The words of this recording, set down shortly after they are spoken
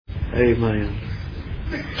Amen.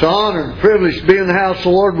 It's an honor and privilege to be in the house of the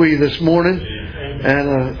Lord with you this morning.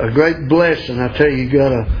 And a great blessing. I tell you, you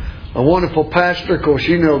got a wonderful pastor. Of course,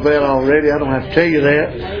 you know that already. I don't have to tell you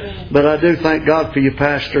that. But I do thank God for your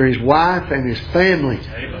pastor, his wife, and his family.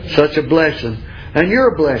 Such a blessing. And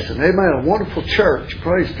you're a blessing. Amen. A wonderful church.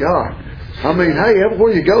 Praise God. I mean, hey,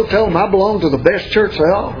 everywhere you go, tell them I belong to the best church they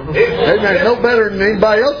are. Amen. No better than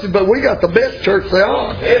anybody else's, but we got the best church they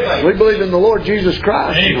are. We believe in the Lord Jesus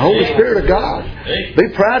Christ and the Holy Spirit of God. Be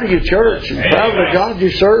proud of your church and proud of the God you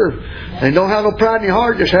serve. And don't have no pride in your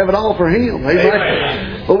heart, just have it all for Him.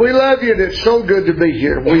 Amen. But we love you and it's so good to be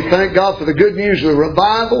here. We thank God for the good news of the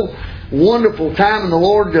revival. Wonderful time in the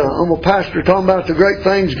Lord. I'm a pastor talking about the great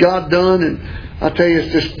things God done. And I tell you,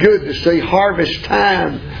 it's just good to see harvest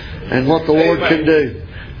time and what the Lord can do.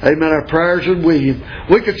 Amen. Our prayers are with Him.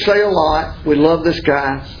 We could say a lot. We love this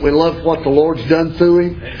guy. We love what the Lord's done through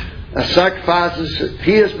him. The sacrifices that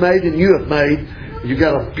He has made and you have made. You've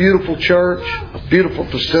got a beautiful church, a beautiful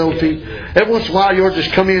facility. Every once in a while you'll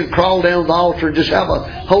just come in and crawl down the altar and just have a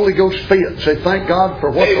Holy Ghost fit and say, thank God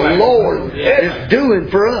for what the Lord is doing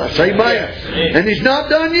for us. Amen. And He's not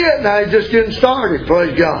done yet. Now He's just getting started.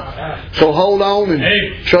 Praise God. So hold on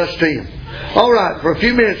and trust Him. All right, for a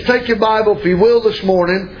few minutes, take your Bible, if you will, this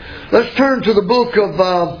morning. Let's turn to the book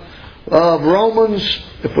of Romans,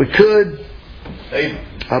 if we could.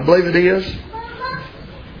 I believe it is.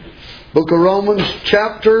 Book of Romans,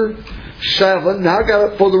 chapter 7. Now, I got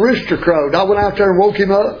up before the rooster crowed. I went out there and woke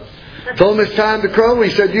him up. Told him it's time to crow. He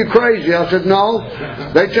said, you crazy. I said, no.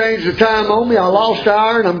 They changed the time on me. I lost an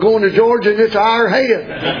hour and I'm going to Georgia and it's an hour ahead.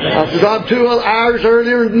 I said, I'm 2 hours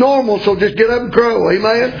earlier than normal, so just get up and crow.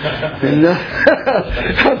 Amen. And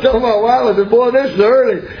I told my wife, I said, boy, this is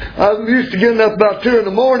early. I'm used to getting up about 2 in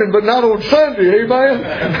the morning, but not on Sunday. Amen.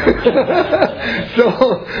 So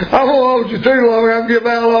I won't hold you too long. I'm getting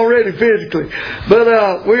out already physically.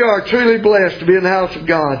 But we are truly blessed to be in the house of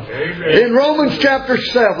God. In Romans chapter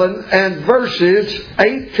 7, and verses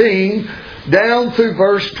 18 down through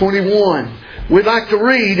verse 21. We'd like to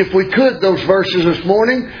read, if we could, those verses this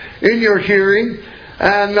morning in your hearing.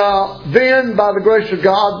 And then, by the grace of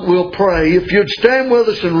God, we'll pray. If you'd stand with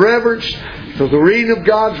us in reverence to the reading of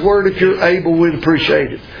God's Word, if you're able, we'd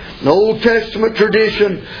appreciate it. An Old Testament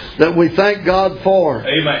tradition that we thank God for.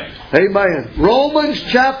 Amen. Amen. Romans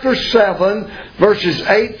chapter 7, verses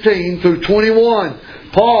 18 through 21.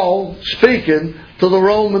 Paul speaking to the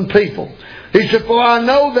Roman people. He said, for I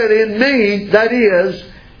know that in me, that is,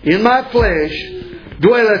 in my flesh,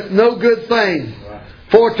 dwelleth no good thing.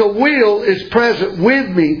 For to will is present with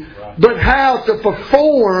me, but how to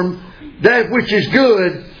perform that which is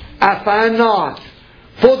good, I find not.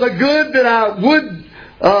 For the good that I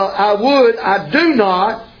do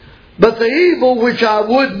not, but the evil which I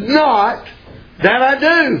would not, that I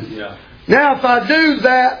do. Yeah. Now if I do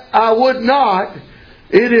that I would not,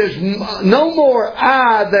 it is no more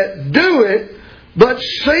I that do it, but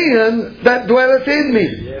sin that dwelleth in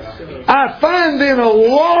me. I find then a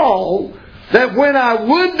law that when I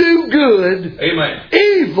would do good, Amen,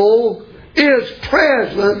 evil is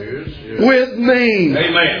present with me.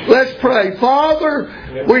 Amen. Let's pray.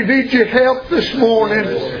 Father, we need your help this morning.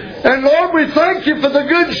 And Lord, we thank you for the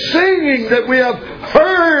good singing that we have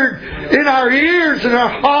heard in our ears and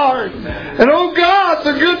our heart. And oh God,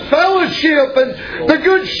 the good fellowship and the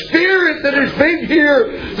good spirit that has been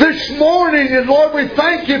here this morning. And Lord, we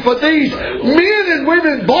thank you for these men and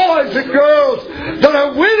women, boys and girls that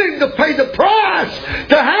are willing to pay the price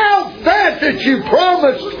to have that you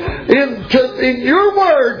promised in your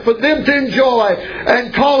word for them to enjoy,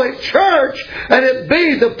 and call it church, and it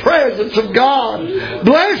be the presence of God.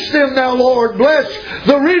 Bless them now, Lord. Bless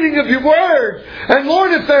the reading of your word. And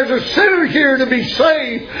Lord, if there's a sinner here to be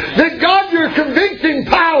saved, that God, your convicting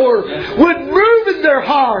power would move in their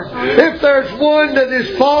heart. If there's one that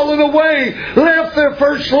is fallen away, left their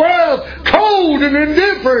first love, cold and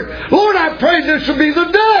indifferent, Lord, I pray this will be the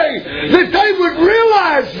day that they would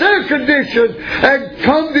realize their condition and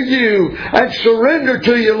come to you and surrender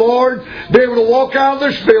to you, Lord. Be able to walk out of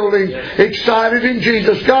this building excited in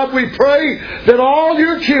Jesus. God, we pray that all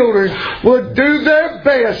your children would do their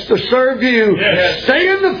best to serve you. Yes. Stay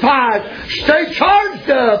in the fight. Stay charged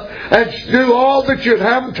up and do all that you'd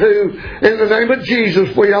have them to. In the name of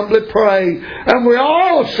Jesus, we humbly pray. And we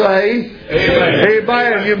all say, Amen.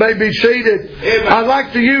 Amen. You may be seated. Amen. I'd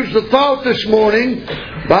like to use the thought this morning,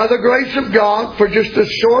 by the grace of God, for just a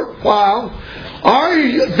short while.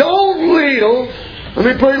 Don't live, let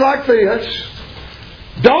me put it like this.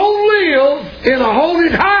 Don't live in a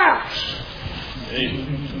haunted house.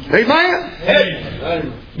 Amen?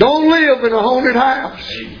 Amen. Don't live in a haunted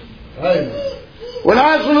house. Amen. When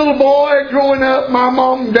I was a little boy growing up, my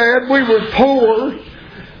mom and dad, we were poor.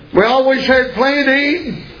 We always had plenty to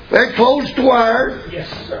eat. We had clothes to wear. Yes,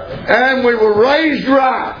 sir. And we were raised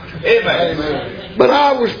right. Amen. But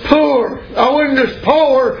I was poor. I wasn't just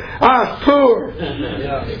poor, I was poor.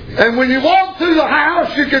 And when you walked through the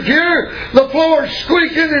house, you could hear the floor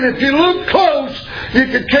squeaking, and if you looked close, you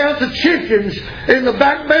could count the chickens in the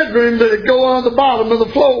back bedroom that would go on the bottom of the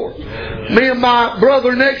floor. Me and my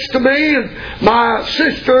brother next to me, and my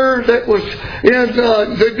sister that was in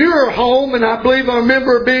the newer home, and I believe I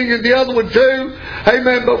remember being in the other one too.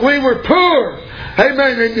 Amen. But we were poor.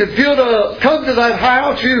 Amen. And if you'd come to that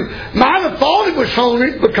house, you might have thought it was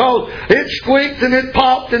haunted because it squeaked and it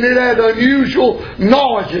popped and it had unusual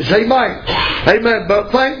noises. Amen. Amen.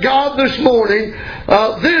 But thank God this morning,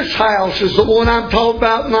 this house is the one I'm talking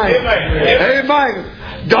about now. Amen.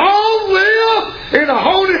 Amen. Don't live in a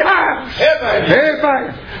haunted house. Amen.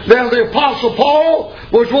 Amen. Now the Apostle Paul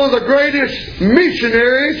was one of the greatest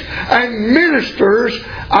missionaries and ministers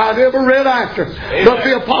I've ever read after. Amen. But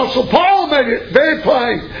the Apostle Paul made it very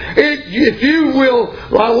plain. If you will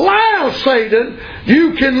allow Satan,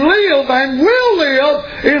 you can live and will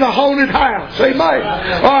live in a haunted house. Amen.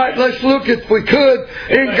 All right, let's look, if we could,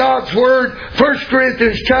 in God's Word. 1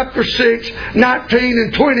 Corinthians chapter 6, 19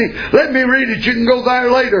 and 20. Let me read it. You can go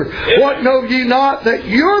there later. What know ye not, that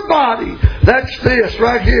your body, that's this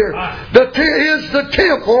right here, is the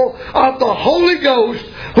temple of the Holy Ghost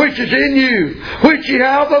which is in you, which ye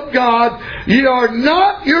have of God. Ye are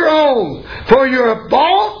not your own, for you are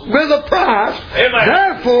bought with a price. Amen.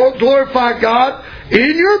 Therefore glorify God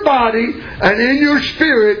in your body and in your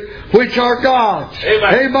spirit, which are God's.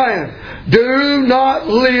 Amen. Amen. Do not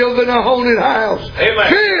live in a haunted house.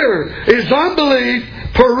 Amen. Fear is unbelief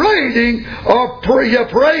parading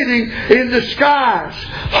in the skies.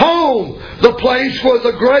 Home, the place where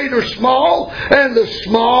the great are small and the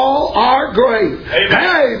small are great.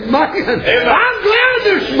 Amen. Amen. I'm glad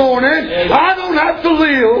this morning I don't have to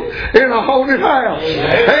live in a haunted house.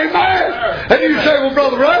 Amen. And you say, well,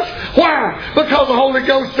 Brother Russ, why? Because the Holy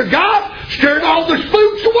Ghost of God scared all the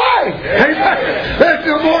spooks away. Amen. There's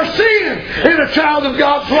no more sin in a child of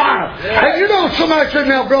God's life. And you know, somebody said,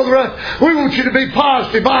 now, Brother Russ, we want you to be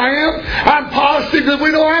positive. I am. I'm positive that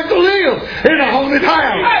we don't have to live in a haunted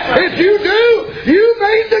house. If you do, you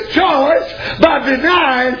made the choice by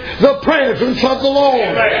denying the presence of the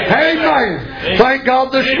Lord. Amen. Thank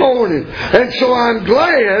God this morning. And so I'm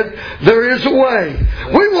glad there is a way.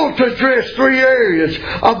 We want to address 3 areas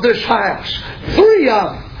of this house. 3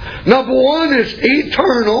 of them. Number 1 is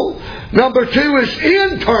eternal. Number 2 is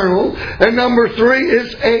internal. And number 3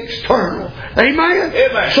 is external. Amen?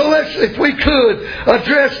 Amen. So let's, if we could,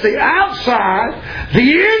 address the outside,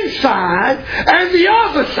 the inside, and the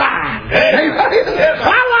other side. Amen. Amen.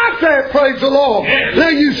 I like that, praise the Lord. Amen.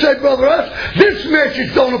 Then you said, Brother Russ, this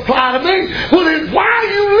message don't apply to me. Well, then why are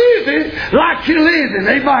you living like you're living?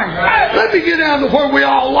 Amen. Right. Let me get down to where we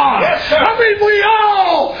all are. Yes, I mean, we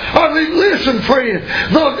all are. Listen, friend,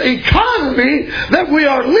 the economy that we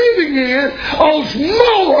are living in owes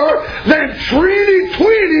more than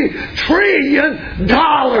 $20 trillion.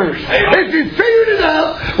 If you figured it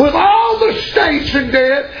up with all the states in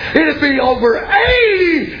debt, it'd be over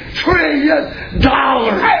 $80 trillion.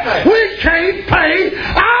 We can't pay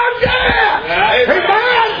our debt.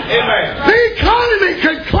 Amen. Amen. The economy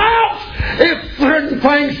could collapse if certain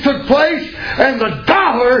things took place, and the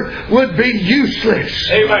dollar would be useless.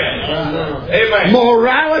 Amen. Amen.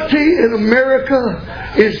 Morality in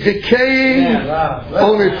America is decaying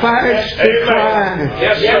on a fast decline.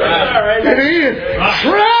 Yes, sir. It is.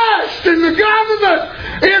 Trust in the government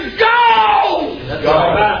is gone.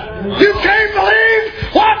 You can't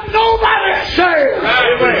believe what nobody says.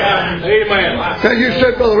 Amen. Amen. Now you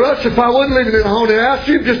said, Brother Russ, if I wasn't living in a haunted house,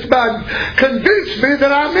 you've just about convinced me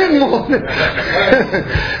that I'm in one.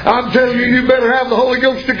 I'm telling you, you better have the Holy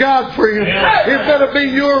Ghost of God for you. It better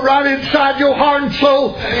be your right inside your heart and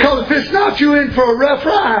soul. Because if it's not, you in for a rough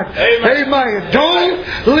ride. Amen. Amen. Don't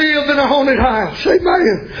live in a haunted house.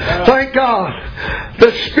 Amen. Thank God.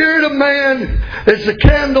 The spirit of man is the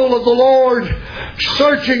candle of the Lord,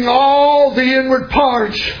 searching all the inward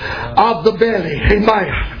parts of the belly. Amen.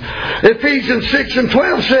 Ephesians 6 and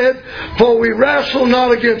 12 said, for we wrestle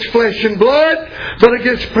not against flesh and blood, but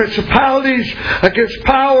against principalities, against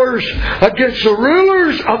powers, against the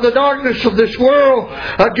rulers of the darkness of this world,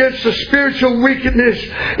 against the spiritual wickedness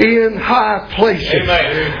in high places.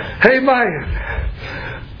 Amen. Amen.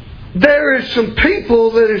 There is some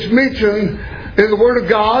people that is mentioned in the Word of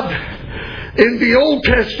God. In the Old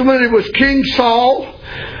Testament, it was King Saul.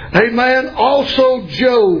 Amen. Also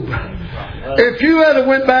Job. If you had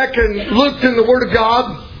went back and looked in the Word of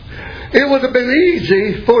God, it would have been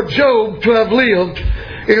easy for Job to have lived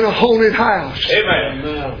in a haunted house.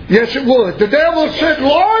 Amen. Yes, it would. The devil said,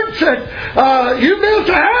 Lord, you built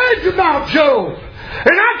a hedge about Job,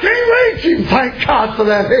 and I can't reach him. Thank God for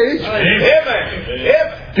that hedge.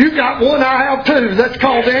 Amen. You got one I have too. That's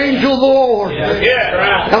called the angel of the Lord.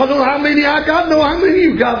 Yeah. I don't know how many I got, know how many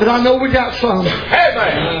you got, but I know we got some.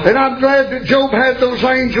 Amen. And I'm glad that Job had those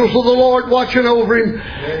angels of the Lord watching over him.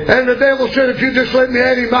 And the devil said, if you just let me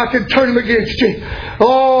at him, I can turn him against you.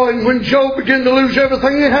 Oh, and when Job began to lose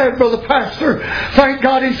everything he had, Brother Pastor, thank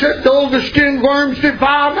God he said, though the skin worms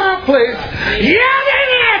devour my flesh, yet in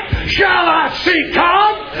it shall I see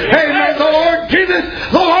God. Amen. The Lord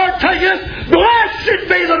giveth, the Lord taketh. Blessed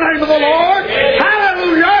be the name of the Lord.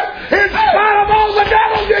 Hallelujah. In spite of all the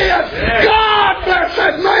devil did, God bless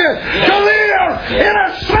that man to live in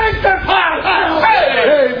a sanctified house.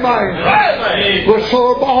 Amen. The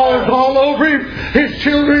sore bars all over him, his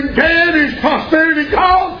children dead, his prosperity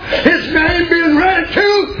gone, his name being read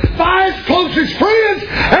to by his closest friends,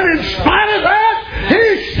 and in spite of that,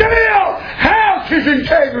 he still has his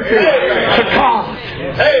integrity to God.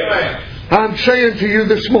 Amen. I'm saying to you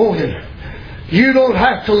this morning, you don't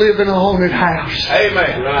have to live in a haunted house.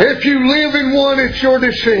 Amen. If you live in one, it's your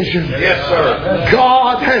decision. Yes, sir.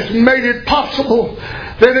 God has made it possible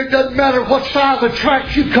that it doesn't matter what side of the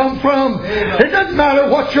tracks you come from. It doesn't matter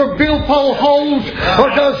what your billfold holds or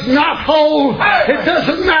does not hold. It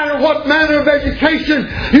doesn't matter what manner of education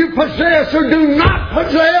you possess or do not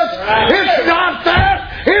possess. It's not that.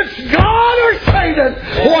 It's God or Satan,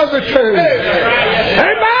 one of the two.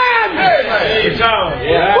 Amen.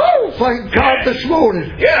 Woo, thank God this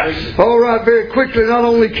morning. Yes. All right, very quickly. Not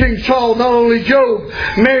only King Saul, not only Job,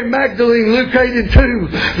 Mary Magdalene, Luke 8 and 2.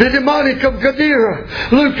 The demonic of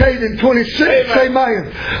Gadara, Luke 8 and 26.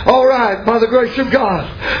 Amen. All right, by the grace of God.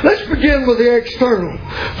 Let's begin with the external.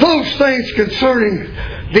 Those things concerning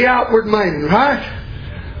the outward man, right?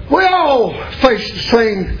 We all face the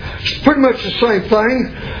same, pretty much the same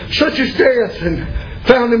thing, such as death, and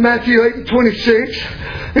found in Matthew 8 and 26.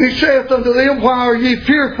 And he saith unto them, why are ye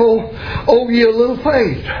fearful, O ye of little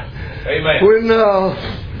faith? Amen. When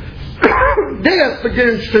death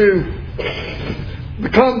begins to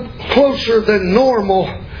become closer than normal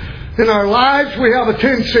in our lives, we have a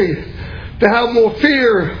tendency to have more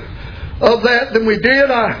fear of that than we did.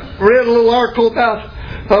 I read a little article about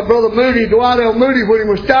Brother Moody, Dwight L. Moody, when he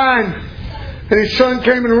was dying, and his son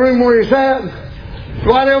came in the room where he's at.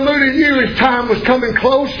 Dwight L. Moody knew his time was coming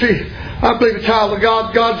close. I believe a child of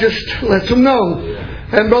God, God just lets him know.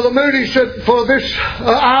 And Brother Moody said, for this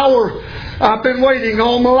hour, I've been waiting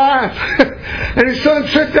all my life. And his son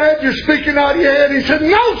said, Dad, you're speaking out of your head. He said,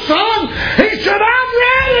 no, son. He said, I'm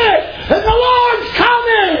ready. And the Lord's coming.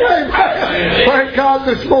 Amen. Thank God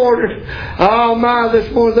this morning. Oh my,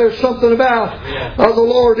 this morning there's something about the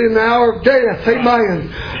Lord in the hour of death.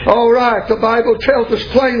 Amen. All right. The Bible tells us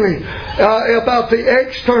plainly about the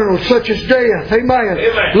external, such as death. Amen.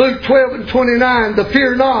 Luke 12 and 29. The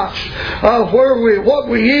fear not what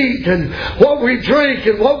we eat and what we drink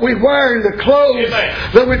and what we wear and the clothes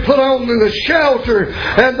that we put on and the shelter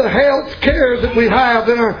and the health care that we have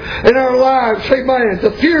in our lives. Amen.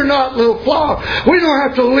 The fear not, little flock. We don't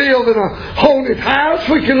have to live in a haunted house.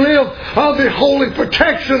 We can live under the holy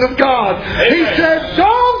protection of God. Amen. He said,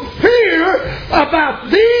 don't fear about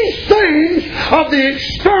these things of the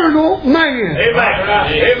external man. Amen.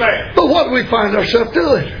 Amen. But what do we find ourselves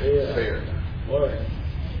doing? Fear.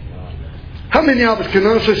 How many of us can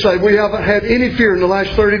honestly say we haven't had any fear in the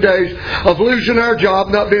last 30 days of losing our job,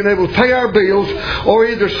 not being able to pay our bills, or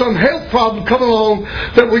either some health problem come along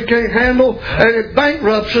that we can't handle and it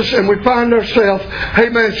bankrupts us and we find ourselves,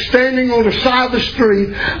 amen, standing on the side of the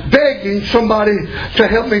street begging somebody to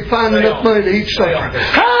help me find enough money to eat supper.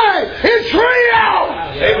 Hey, it's real!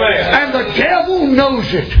 Amen. And the devil knows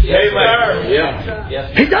it. Amen.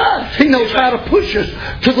 Yeah. He does. He knows how to push us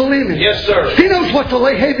to the limit. Yes, sir. He knows what to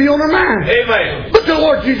lay heavy on our mind. Amen. But the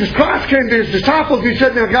Lord Jesus Christ came to His disciples. He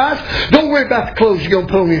said, now guys, don't worry about the clothes you're going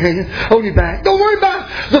to put on your hand, on your back. Don't worry about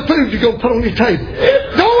the food you're going to put on your table.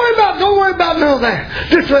 Don't worry about none of that.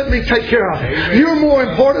 Just let me take care of it. Amen. You're more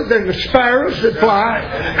important than the sparrows that fly.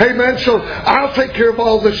 Amen. So I'll take care of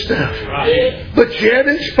all this stuff. Right. But yet,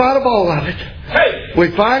 in spite of all of it, we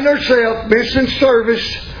find ourselves missing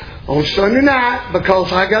service on Sunday night because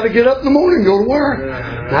I got to get up in the morning and go to work.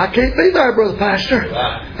 And I can't be there, Brother Pastor.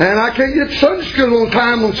 And I can't get to Sunday school on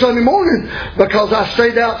time on Sunday morning because I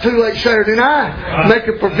stayed out too late Saturday night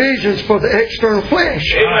making provisions for the external flesh.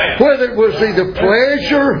 Whether it was either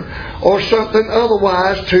pleasure or something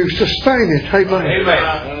otherwise to sustain it.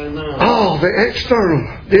 Amen. Oh,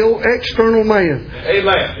 the old external man.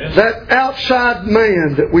 Amen. That outside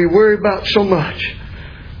man that we worry about so much.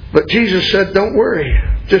 But Jesus said, don't worry.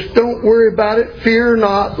 Just don't worry about it. Fear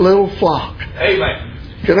not, little flock. Amen.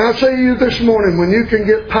 Can I say to you this morning, when you can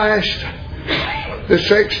get past this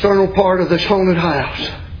external part of this haunted house,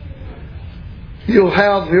 you'll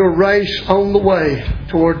have your race on the way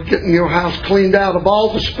toward getting your house cleaned out of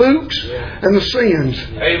all the spooks and the sins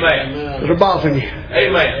Amen. that are bothering you.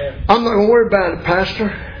 Amen. I'm not going to worry about it,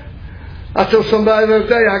 Pastor. I told somebody the other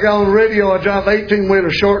day, I got on the radio, I drive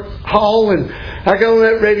 18-wheeler short haul, and I got on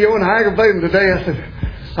that radio and I aggravated them today. I said,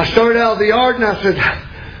 I started out of the yard and I said,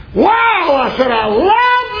 wow! I said, I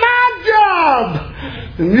love my job!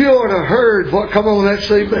 And you ought to have heard what come on that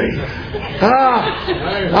CB.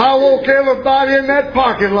 I woke everybody in that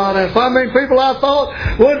parking lot up. I mean, people I thought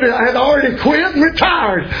had already quit and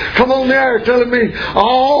retired come on the air telling me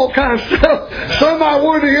all kinds of stuff. Some I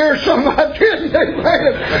wanted to hear, some I didn't.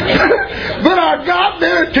 Amen. But I got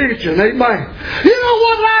their attention. Amen. You know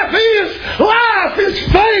what life is? Life is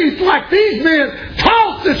faith, like these men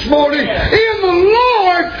taught this morning in the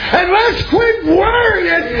Lord. And let's quit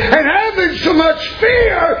worrying and having so much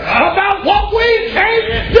fear about what we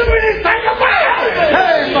can't do anything about.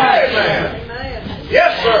 Amen.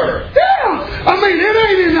 Yes, sir. Yeah. I mean, it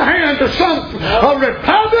ain't in the hands of a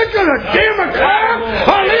Republican, a Democrat,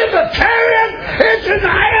 or Libertarian. It's in the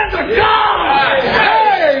hands of God.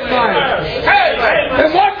 Amen.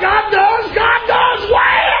 And what God does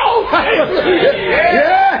well.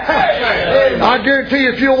 Yeah. I guarantee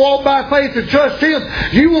you, if you'll walk by faith and trust Him,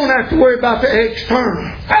 you won't have to worry about the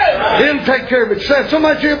external. He'll take care of itself.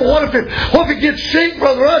 Somebody said, but what if it gets sick,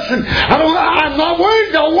 Brother Russell? I'm not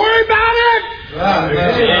worried. Don't worry about it.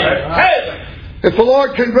 If the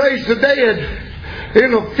Lord can raise the dead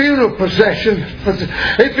in a funeral procession,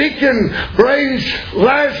 if He can raise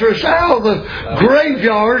Lazarus out of the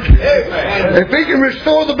graveyard, if He can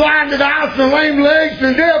restore the blinded eyes and the lame legs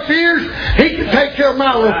and deaf ears, He can take care of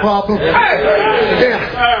my little problem.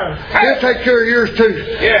 Yeah. He'll take care of yours too.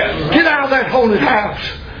 Get out of that haunted house.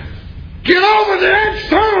 Get over the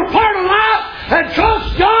external part of life and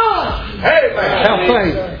trust God. Have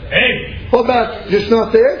faith. Amen. What about just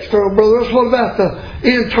not the external, brothers? What about the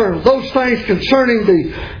internal? Those things concerning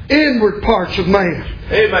the inward parts of man.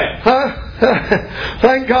 Amen.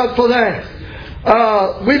 Thank God for that.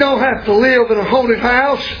 We don't have to live in a haunted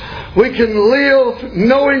house. We can live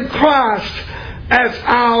knowing Christ as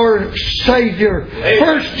our Savior.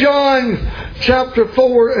 1 John chapter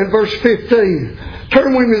 4 and verse 15.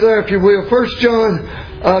 Turn with me there if you will. 1 John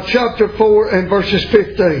chapter 4 and verses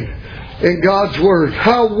 15. In God's Word.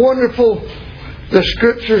 How wonderful the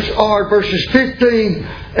Scriptures are. Verses 15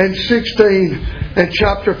 and 16 and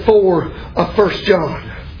chapter 4 of 1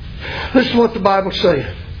 John. Listen to what the Bible says.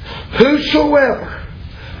 Whosoever.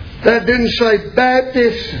 That didn't say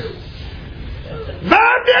Baptist.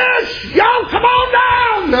 Baptist! Y'all come on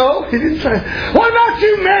down! No, he didn't say. What about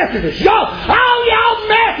you Methodists? Y'all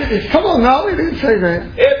Methodists! Come on, no, he didn't say that.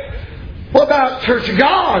 What about Church of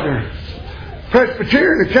God or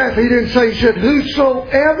Presbyterian or Catholic? He didn't say. He said,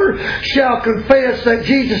 whosoever shall confess that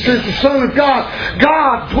Jesus is the Son of God,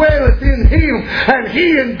 God dwelleth in Him, and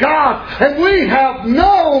He in God. And we have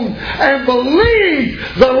known and believed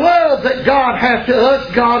the love that God hath to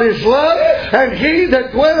us. God is love, and He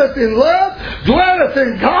that dwelleth in love dwelleth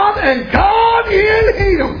in God, and God in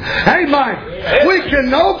Him. Amen. We can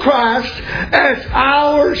know Christ as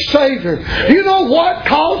our Savior. You know what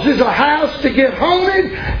causes a house to get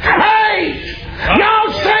haunted? Hate!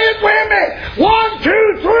 Y'all say it with me. 1,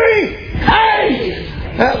 2, 3.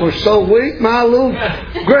 Hate! That was so weak. My little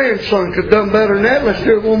grandson could have done better than that. Let's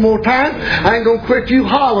do it one more time. I ain't going to quit you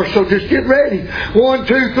holler, so just get ready. 1,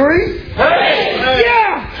 2, 3. Hey! Yeah!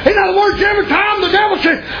 In other words, every time the devil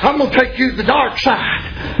says, I'm going to take you to the dark side.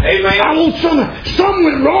 Amen. I want something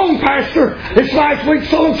went wrong, Pastor. It's last week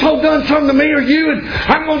so-and-so done something to me or you, and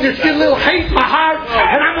I'm going to just get a little hate in my heart,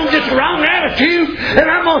 and I'm going to get the wrong attitude,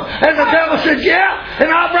 and the devil says, yeah, and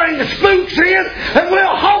I'll bring the spooks in, and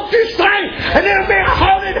we'll haunt this thing, and it'll be a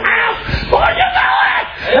haunted house before you know it.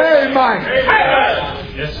 Amen.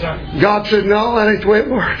 Yes, sir. God said, no, that ain't the way it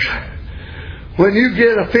works. When you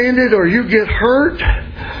get offended or you get hurt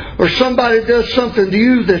or somebody does something to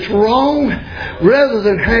you that's wrong, rather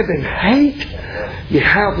than having hate, you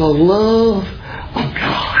have the love of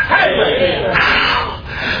God.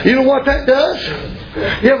 You know what that does?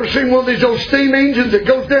 You ever seen one of these old steam engines that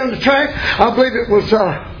goes down the track? I believe it was,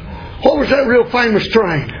 what was that real famous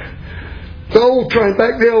train? The old train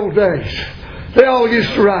back in the old days. They all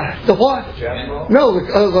used to ride. The what? No,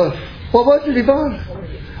 what was it, Yvonne?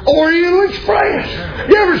 Oriental Express.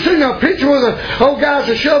 You ever seen a picture where the old guys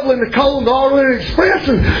are shoveling the coal in the Oriental Express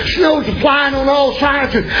and snow's flying on all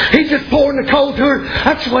sides and he's just pouring the coal to her?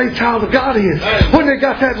 That's the way a child of God is. When they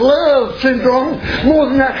got that love syndrome more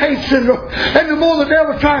than that hate syndrome. And the more the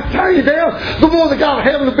devil tries to tear you down, the more the God of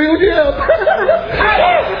heaven will build you up.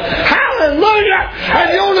 Hallelujah!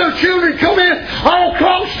 And your little children come in all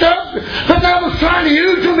crossed up. The devil's trying to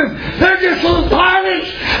use them and they're just little pirates.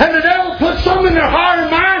 And the devil puts something in their heart and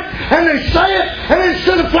mind. And they say it, and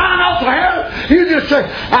instead of flying off the heaven, you just say,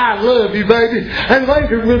 I love you, baby. And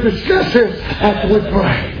later we'll discuss this after we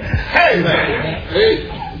pray.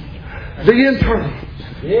 Amen. The internal.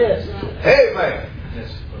 Yes. Amen.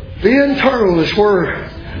 The internal is where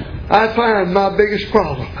I find my biggest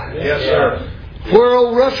problem. Yes, sir. Where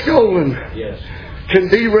old Russ Golden can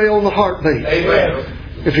derail the heartbeat. Amen.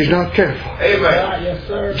 If he's not careful. Amen. Yes,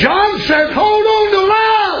 sir. John said, hold on to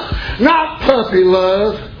love, not puppy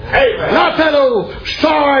love. Amen. Not that old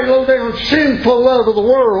sorry, low down, sinful love of the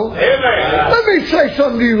world. Amen. Let me say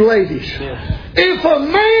something to you ladies. If a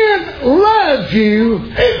man loves you,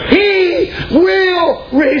 he will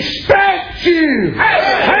respect you.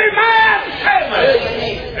 Amen.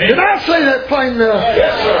 Did I say that plain enough?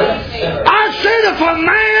 Yes, sir. I said if a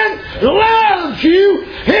man loves you,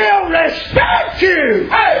 he'll respect you.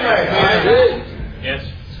 Amen. Yes.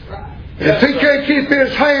 If he can't keep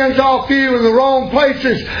his hands off you in the wrong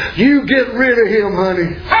places, you get rid of him,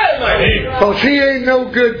 honey. Amen. Because he ain't no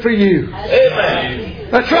good for you. Amen.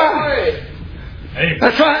 That's right.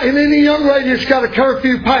 That's right. And any young lady that's got a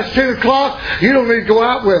curfew past 10 o'clock, you don't need to go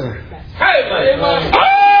out with her. Amen.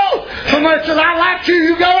 Oh! Somebody said, I like you.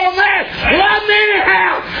 You got on that. Love me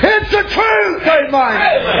anyhow. It's the truth. Amen.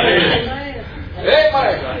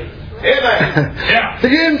 Amen. Amen.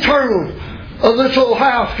 The internal of this little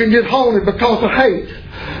house can get haunted because of hate.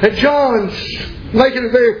 And John's making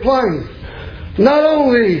it very plain. Not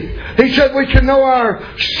only, he said, we can know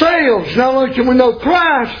ourselves. Not only can we know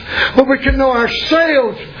Christ, but we can know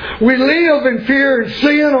ourselves. We live in fear and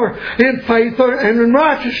sin or in faith and in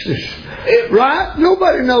righteousness. Right?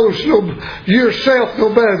 Nobody knows yourself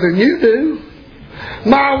no better than you do.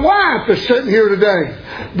 My wife is sitting here today,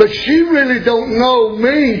 but she really don't know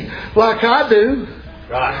me like I do.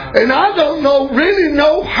 Right. And I don't really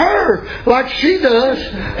know her like she does.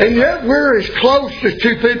 And yet we're as close as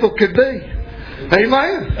two people could be.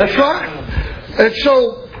 Amen? That's right. And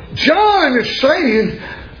so John is saying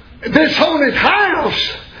this haunted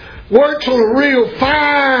house works on a real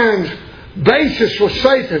fine basis with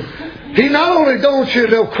Satan. He not only don't want you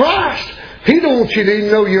to know Christ, he don't want you to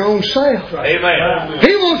even know your own self. Amen.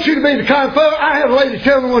 He wants you to be the kind of fellow. I had a lady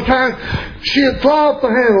tell me one time, she'd fly off the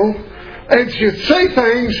handle and she'd say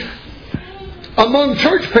things among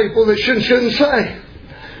church people that she shouldn't say.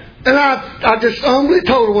 And I just humbly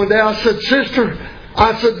told her one day, I said, sister,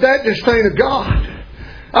 I said, that just ain't of God.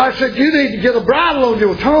 I said, you need to get a bridle on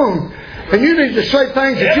your tongue. And you need to say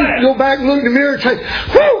things that you can go back and look in the mirror and say,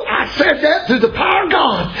 whew, I said that through the power of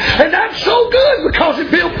God. And that's so good because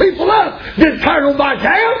it built people up. Didn't turn nobody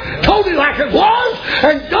down. Told it like it was.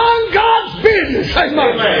 And done God's business.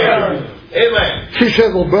 Amen. Amen. She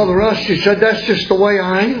said, well, Brother Russ, she said, that's just the way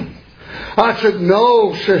I am. I said,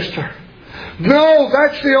 no, sister. No,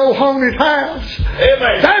 that's the old haunted house.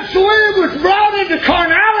 Amen. That's the way it was brought into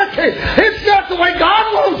carnality. It's not the way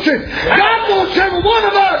God wants it. God wants every one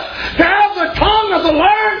of us to have the tongue of the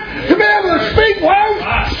Lord, to be able to speak words,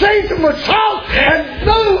 season with salt, and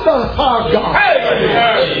know the power of God.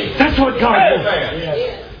 Amen. That's what God wants.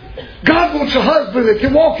 Amen. God wants a husband that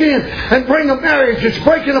can walk in and bring a marriage that's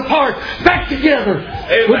breaking apart back together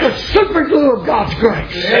with the super glue of God's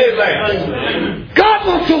grace. Amen. God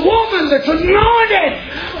wants a woman that's anointed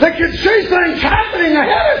that can see things happening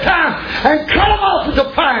ahead of time and cut them off at the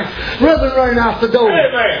pass rather than run out the door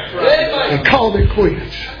and call it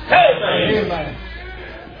quits. Amen.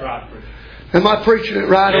 Am I preaching it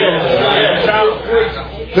right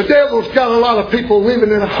on? The devil's got a lot of people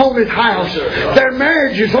living in a haunted house. Their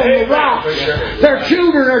marriage is on the rocks. Their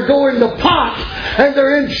children are going to pot. And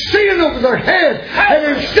they're in sin over their head.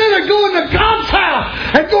 And instead of going to God's house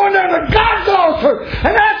and going down to God's altar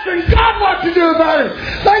and asking God what to do about it,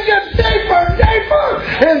 they get deeper and deeper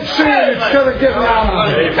in sin instead of getting out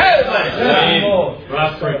of it.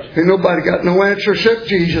 Ain't nobody got no answer except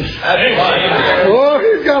Jesus. Oh,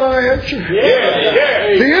 He's got an answer.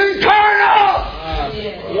 The internal,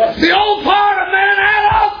 the old part of man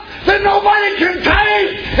Adam that nobody can take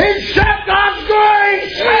except God's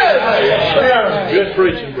grace. Good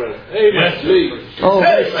preaching, brother. Amen. Oh,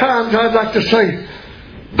 there's times I'd like to say,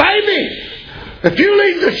 baby, if you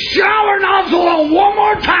leave the shower nozzle on one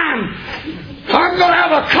more time, I'm going to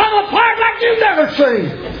have a come apart like you've never seen.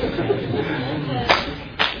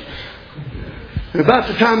 And about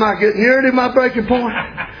the time I get near to my breaking point,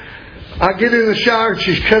 I get in the shower and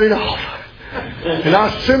she's cut it off. And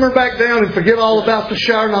I simmer back down and forget all about the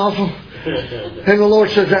shower nozzle. And the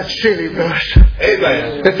Lord says, that's silly, Russ.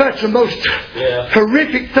 Amen. If that's the most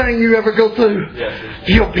horrific thing you ever go through,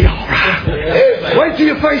 you'll be all right. Amen. Wait till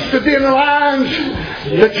you face the den of lions,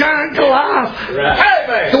 the giant Goliath,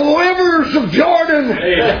 Amen. the rivers of Jordan,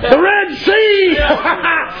 the Red Sea.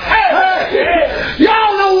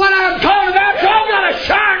 Y'all know what I'm talking about. Y'all got a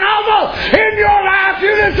shower nozzle in your life.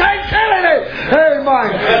 You just ain't telling it.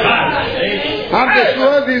 Amen. I'm just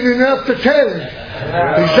loving enough to tell you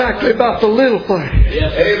exactly about the little thing.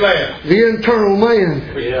 Amen. The internal man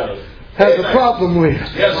has a problem with.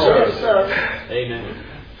 Yes, sir. Amen.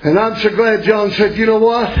 And I'm so glad John said, you know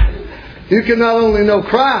what? You can not only know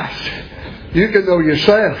Christ, you can know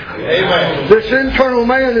yourself. Amen. This internal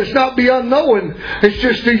man is not beyond knowing. It's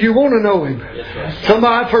just do you want to know Him?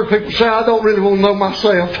 Somebody, I've heard people say, I don't really want to know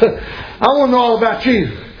myself. I want to know all about you.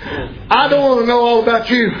 I don't want to know all about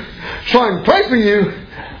you so I can pray for you.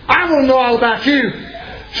 I want to know all about you,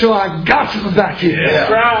 so I gossip about you. That's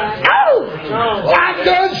right. Oh! I've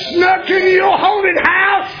done snuck in your haunted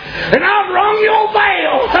house, and I've rung your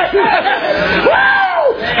bell.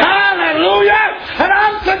 Woo! Hallelujah! And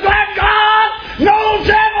I'm so glad God knows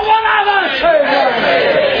every one of us.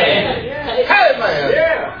 Amen.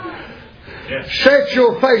 Yeah. Set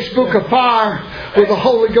your Facebook afire with the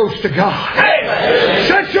Holy Ghost of God. Amen.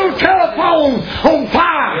 Set your telephone on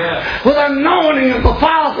fire with the anointing of the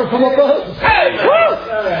Father from above.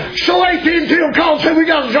 Amen. So AT&T will call and say, we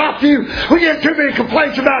got to drop you. We get too many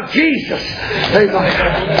complaints about Jesus. Amen.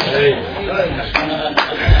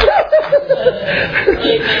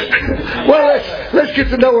 Well, let's get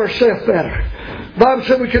to know ourselves better. The Bible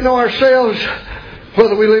said we can know ourselves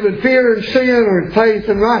whether we live in fear and sin or in faith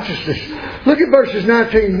and righteousness. Look at verses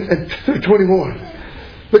 19 through 21.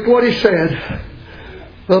 Look what he said.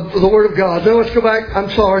 The Word of God. Now let's go back. I'm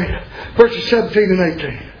sorry. Verses 17 and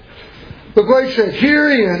 18. Look what he said.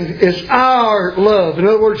 Herein is our love. In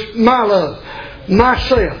other words, my love.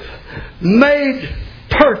 Myself. Made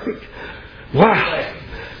perfect. Wow.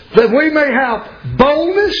 That we may have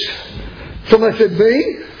boldness. Somebody said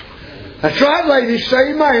me. That's right, ladies.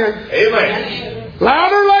 Say amen. Amen.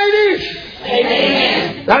 Louder, ladies.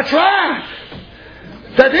 Amen. That's right.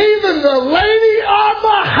 That even the lady of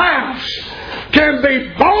the house can be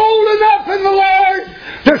bold enough in the Lord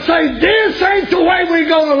to say, this ain't the way we're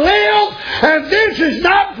going to live, and this is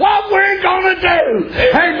not what we're going to do.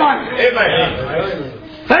 Amen. Amen.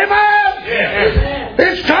 Amen. Yeah.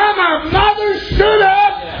 It's time our mother stood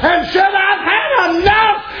up and said, I've had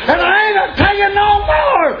enough and I ain't taking no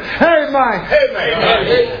more. Amen.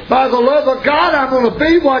 Amen. By the love of God, I'm going to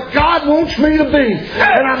be what God wants me to be.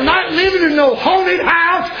 And I'm not living in no haunted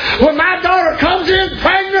house where my daughter comes in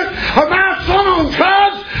pregnant, or my son on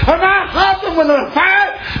drugs, or my husband with an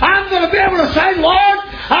affair. I'm going to be able to say, Lord,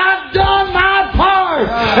 I've done my part.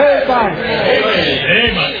 Amen.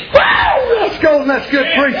 Amen. Woo! Let's go, and that's good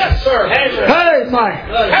preaching. Yes, sir. Amen.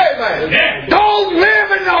 Amen. Don't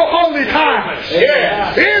live in no haunted house.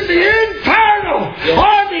 Yeah. In the internal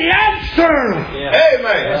or the external.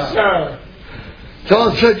 Amen. Yes, sir.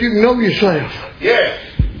 John said you can know yourself. Yeah.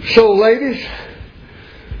 So, ladies,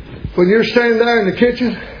 when you're standing there in the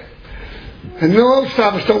kitchen, and most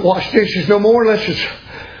of us don't wash dishes no more unless it's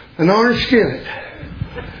an iron skillet.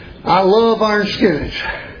 I love iron skillets.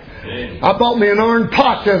 I bought me an iron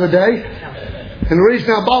pot the other day. And the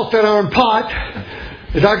reason I bought that iron pot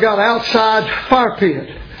is I got an outside fire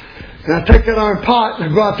pit. And I take that iron pot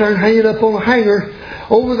and I go out there and hang it up on a hanger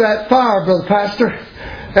over that fire, Brother Pastor,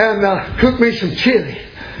 and cook me some chili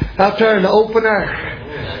out there in the open air.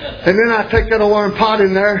 And then I take that old iron pot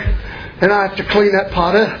in there and I have to clean that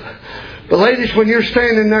pot up. But ladies, when you're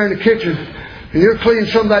standing there in the kitchen and you're cleaning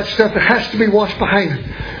some of that stuff, it has to be washed by hand.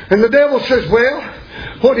 And the devil says, well,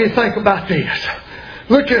 what do you think about this?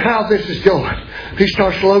 Look at how this is going. He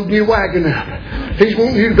starts loading your wagon up. He's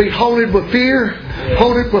wanting you to be haunted with fear,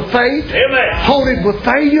 haunted with faith, haunted with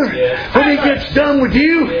failure. When he gets done with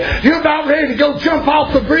you, you're about ready to go jump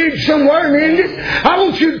off the bridge somewhere in India. I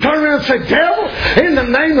want you to turn around and say, devil, in the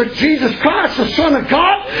name of Jesus Christ, the Son of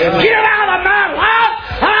God, get out of my life.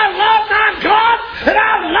 I love my God and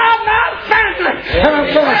I love my family. And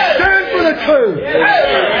I'm going to stand for the truth.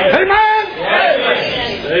 Amen.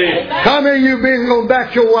 How many of you been going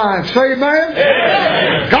back to your wives? Say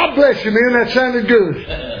amen. God bless you, man. That sounded good.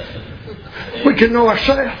 We can know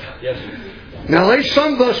ourselves. Now there's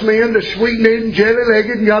some of us men that's sweet-kneed and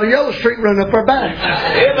jelly-legged and got a yellow streak running up our back.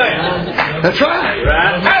 Amen. That's right.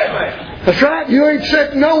 Amen. That's right. You ain't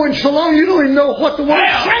said no in so long you don't even know what the word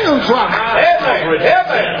sounds like. Amen.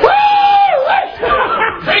 Amen. Woo!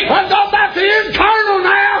 I'm talking about the internal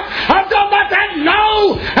now. I'm talking about that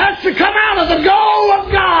no has to come out of the go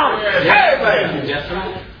of God. Amen.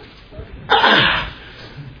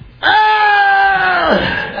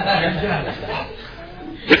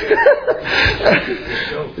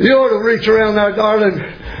 You ought to reach around there, darling,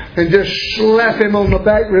 and just slap him on the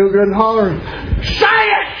back real good and holler, say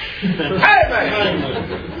it! Amen.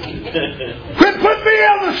 Quit putting me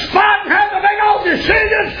on the spot and have to make all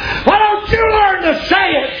decisions. Why don't you learn to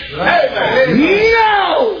say it? Amen.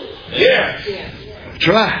 No! Yes. That's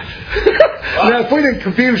right. Now, if we didn't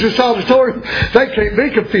confuse this auditorium, they can't be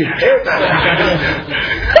confused. Amen.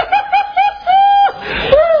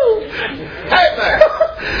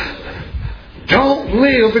 Don't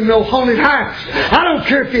live in no haunted house. I don't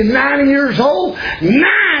care if you're 90 years old,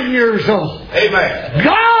 9 years old. Amen.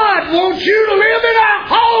 God wants you to live in a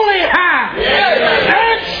holy house.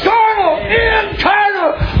 External,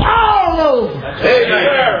 internal, all over.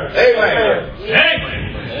 Amen. Amen.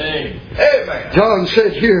 Amen. John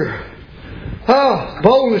said here,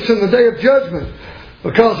 boldness in the day of judgment,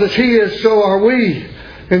 because as He is, so are we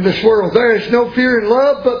in this world. There is no fear in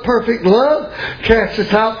love, but perfect love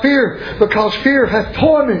casteth out fear, because fear hath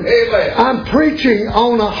torment. Amen. I'm preaching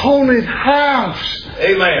on a haunted house.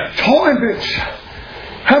 Amen. Torments.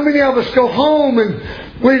 How many of us go home and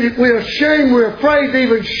we're ashamed, we're afraid to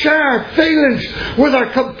even share our feelings with our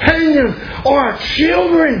companion or our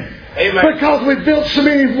children? Amen. Because we built so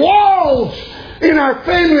many walls in our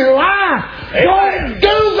family life. Amen. Don't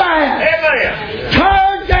do that. Amen.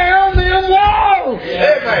 Turn down them walls.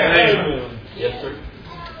 Amen. Yes, sir.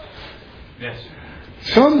 Yes.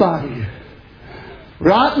 Somebody,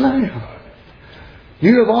 right now,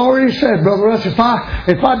 you have already said, Brother Russ, if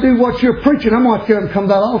I do what you're preaching, I'm going to have to get them to come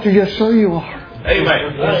to that altar. Yes, sir, you are.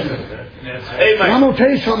 Amen. And I'm Amen. going to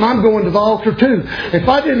tell you something. I'm going to the altar too. If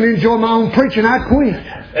I didn't enjoy my own preaching, I'd quit.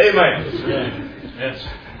 Amen. Yes.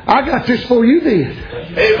 I got this before you did.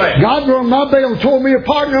 Amen. God rung my bell and tore me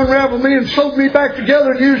apart and unraveled me and sewed me back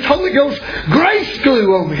together and used Holy Ghost grace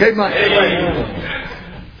glue on me. Amen.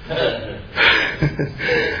 Amen.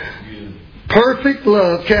 Perfect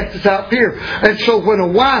love casteth out fear. And so when a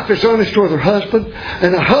wife is honest with her husband,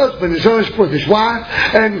 and a husband is honest with his wife,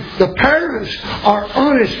 and the parents are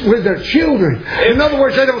honest with their children. In other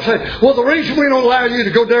words, they don't say, well, the reason we don't allow you to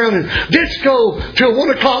go down and disco till 1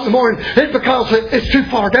 o'clock in the morning is because it's too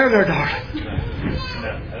far down there, darling.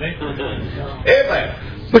 Amen.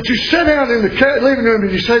 But you sit down in the living room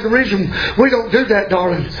and you say, the reason we don't do that,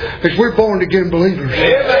 darling, is we're born again believers.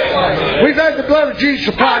 Amen. We've had the blood of Jesus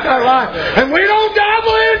applied to our life, and we don't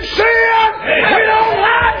dabble in sin. We don't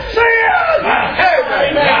like sin.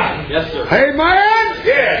 Amen. Yes, sir. Amen?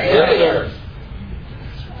 Yes. Yes, sir.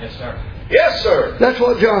 Yes, sir. Yes, sir. That's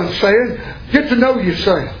what John's saying. Get to know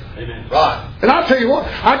yourself. Amen. Right. And I'll tell you what,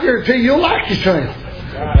 I guarantee you'll like yourself.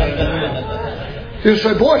 You'll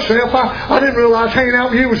say, boy, Self, I didn't realize hanging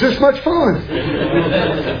out with you was this much fun.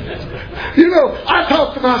 You know, I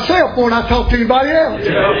talk to myself more than I talk to anybody else.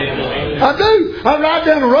 I do. I ride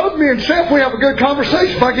down the road, me and Self, we have a good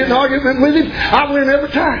conversation. If I get in an argument with him, I win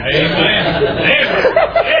every time.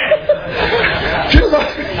 Till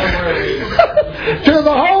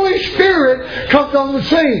the Holy Spirit comes on the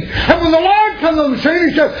scene. And when the Lord comes on the scene,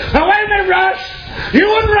 He says, now wait a minute, Russ. You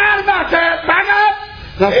wasn't right about that. Back up.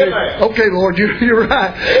 And I said, okay, Lord, you're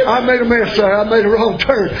right. I made a mess there. I made a wrong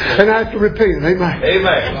turn. And I have to repent. Amen.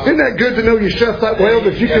 Amen. Isn't that good to know yourself that well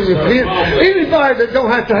that you can repent? Anybody that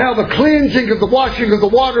don't have to have a cleansing of the washing of the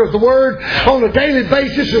water of the Word on a daily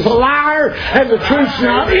basis is a liar, and the truth's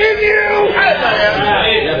not in you.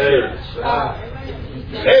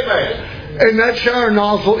 Amen. And that shower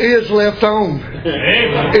nozzle is left on.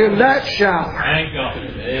 In that shower. Thank God.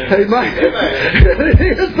 Amen.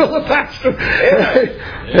 It is, Brother Pastor.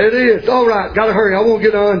 It is. All right, got to hurry. I won't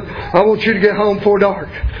get on. I want you to get home before dark.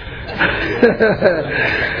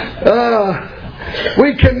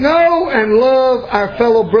 We can know and love our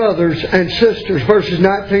fellow brothers and sisters. Verses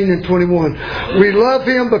 19 and 21. We love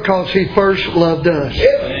Him because He first loved us.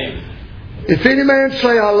 If any man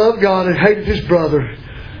say, I love God, and hateth his brother,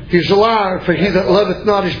 he is a liar. For he that loveth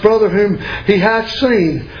not his brother whom he hath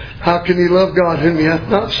seen, how can he love God whom he hath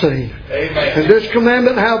not seen? Amen. And this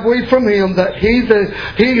commandment have we from Him, that he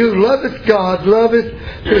who loveth God loveth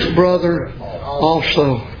his brother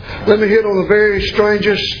also. Let me hit on the very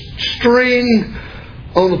strangest string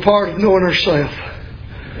on the part of knowing ourselves.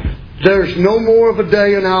 There's no more of a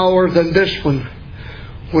day and hour than this one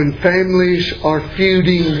when families are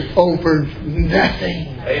feuding over nothing.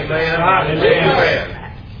 Amen.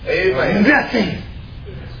 Amen. Amen. Nothing.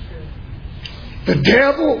 The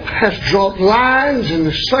devil has drawn lines in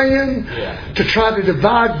the sand to try to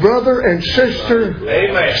divide brother and sister,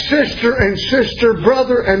 Amen. sister and sister,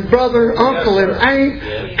 brother and brother, uncle and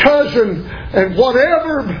aunt, cousin and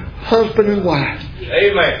whatever, husband and wife.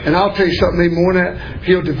 Amen. And I'll tell you something even more than that.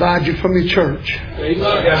 He'll divide you from your church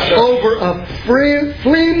Yes, over a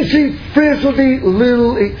flimsy, frizzly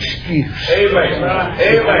little excuse. Amen.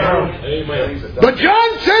 Amen. But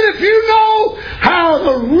John said, if you know how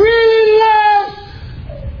to really love,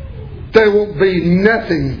 there won't be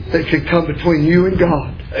nothing that can come between you and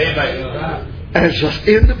God Amen. as an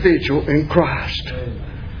individual in Christ.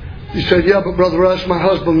 You said, yeah, but Brother Russ, my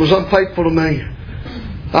husband was unfaithful to me.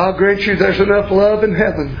 I'll grant you there's enough love in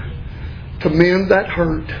heaven to mend that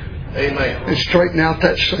hurt Amen. and straighten out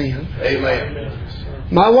that sin. Amen.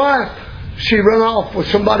 My wife, she run off with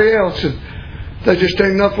somebody else and there just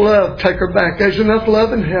ain't enough love. Take her back. There's enough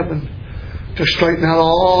love in heaven to straighten out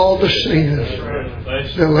all the sins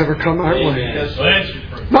that'll ever come our way.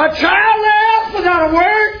 My child left without a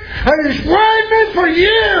word, and he's worried me for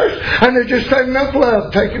years, and there just ain't enough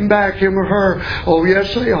love taking back him or her. Oh,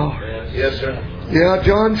 yes, they are. Yes, sir. Yeah,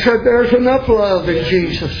 John said there's enough love in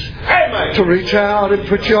Jesus Amen. to reach out and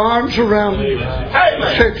put your arms around me.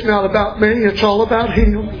 Amen. It's not about me, it's all about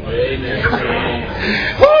Him. Woo!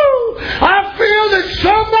 I feel that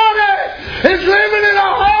somebody is living in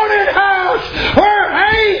a haunted house where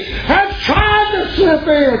hate has tried to slip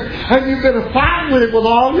in, and you've been fighting with it with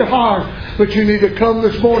all your heart. But you need to come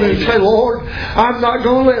this morning and say, Lord, I'm not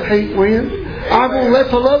going to let hate win. I'm going to let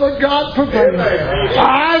the love of God prevail.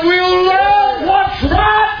 I will love what's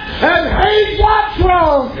right and hate what's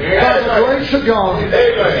wrong by the grace of God.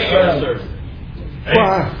 Amen.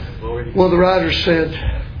 Why? Well, the writer said,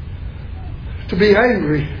 to be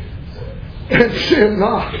angry and sin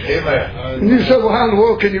not. Amen. And you said, well, how in the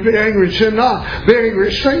world can you be angry and sin not? Be angry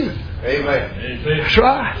and sin. Amen. That's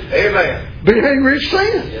right. Amen. Be angry and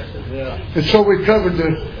sin. And so we covered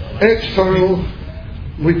the external.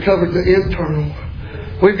 We covered the internal.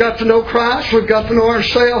 We've got to know Christ. We've got to know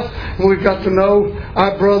ourselves. And we've got to know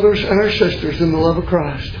our brothers and our sisters in the love of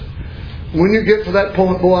Christ. When you get to that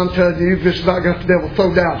point, boy, I'm telling you, you've just about got the devil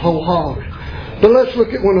thrown out whole hog. But let's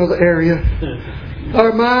look at one other area.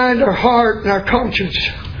 Our mind, our heart, and our conscience.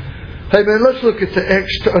 Hey man, let's look at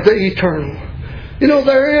the eternal. You know,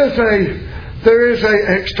 there is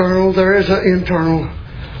a external, there is a internal,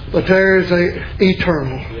 but there is a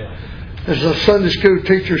eternal. As the Sunday school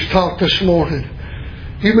teachers taught this morning,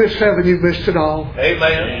 you miss heaven, you missed it all.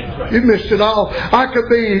 Amen. You missed it all. I could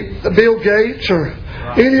be Bill Gates or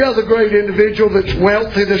any other great individual that's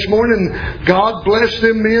wealthy this morning. God bless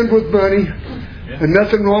them men with money. And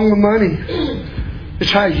nothing wrong with money.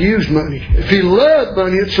 It's how you use money. If you love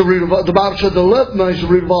money, it's the root of all. The Bible said the love of money is the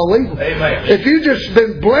root of all evil. Amen. If you've just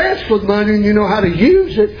been blessed with money and you know how to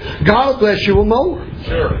use it, God will bless you with more.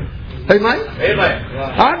 Sure. Amen? Amen.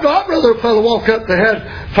 I'd rather a fellow walk up that had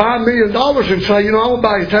 $5 million and say, you know, I want to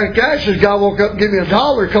buy you a tank of gas. This guy walk up and give me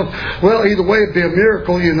 $1 because, well, either way it'd be a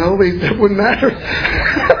miracle, you know. It wouldn't matter.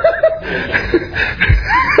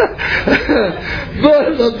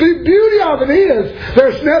 But the beauty of it is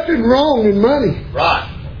there's nothing wrong in money.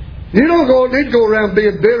 Right. You don't need to go around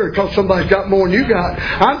being bitter because somebody's got more than you got.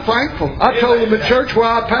 I'm thankful. I told them at church where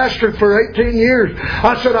I pastored for 18 years,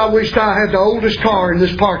 I said I wished I had the oldest car in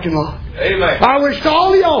this parking lot. Amen. I wished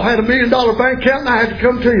all of y'all had $1 million bank account and I had to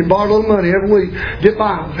come to you and borrow a little money every week. Get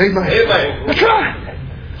by them. Amen. Amen. That's right.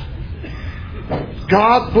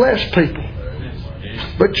 God bless people.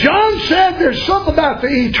 But John said there's something about the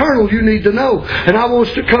eternal you need to know. And I want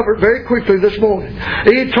us to cover it very quickly this morning.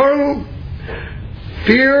 Eternal,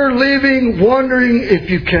 fear, living, wondering if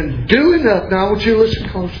you can do enough. Now I want you to listen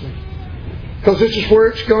closely. Because this is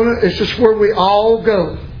where this is where we all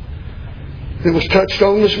go. It was touched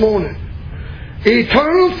on this morning.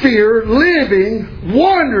 Eternal fear, living,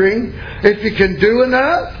 wondering if you can do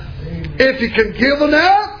enough. If you can give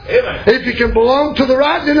enough. Amen. If you can belong to the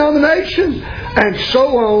right denomination. And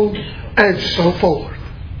so on and so forth.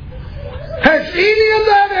 Has any of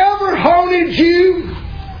that ever haunted you?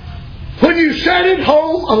 When you sat at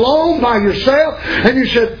home alone by yourself and you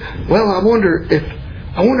said, well, I wonder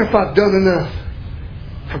if I've done enough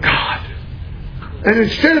for God. And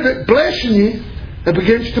instead of it blessing you, it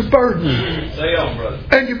begins to burden you. Say on, brother.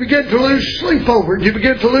 And you begin to lose sleep over it. You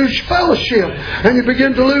begin to lose fellowship. And you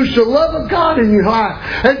begin to lose the love of God in your life.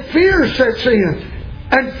 And fear sets in.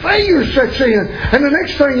 And failure sets in. And the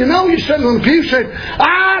next thing you know, you're sitting on the pew saying,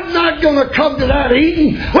 I'm not going to come to that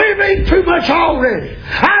eating. We've eaten too much already.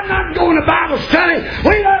 I'm not going to Bible study.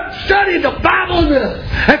 We haven't studied the Bible enough.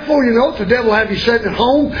 And before you know it, the devil will have you sitting at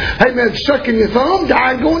home, amen, sucking your thumb,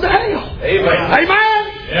 dying, going to hell. Amen.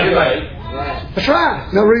 Amen? Amen. That's right.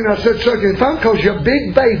 Now, the reason I said sucking your thumb, because you're a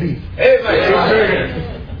big baby. Amen.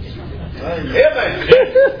 Amen.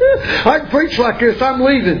 I can preach like this. I'm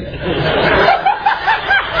leaving.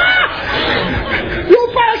 Your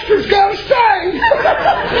pastor's got to stay.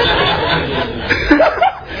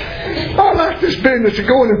 I like this business of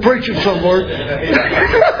going and preaching somewhere.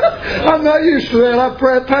 I'm not used to that. I've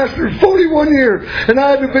pastored 41 years, and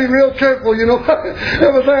I had to be real careful, you know,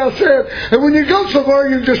 everything I said. And when you go somewhere,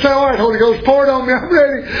 you just say, all right, Holy Ghost, pour it on me. I'm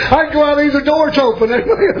ready. I can go out either door's open.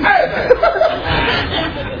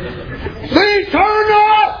 The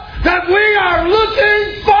eternal that we are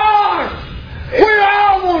looking for. We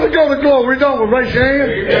all want to go to glory, don't we? Raise your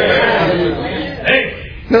hand. Hey.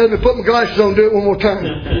 No, let me put my glasses on and do it one more time.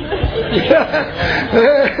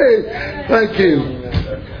 Hey, thank you.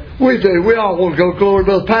 We do. We all want to go to glory,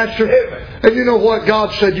 Brother Pastor. And you know what?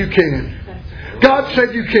 God said you can. God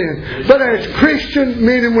said you can. But as Christian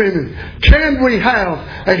men and women, can we have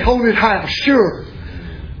a holy house? Sure.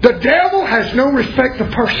 The devil has no respect of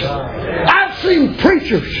person. I've seen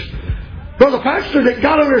preachers, Brother Pastor, that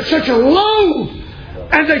got under such a load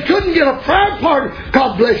and they couldn't get a prayer partner.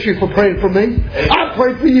 God bless you for praying for me. I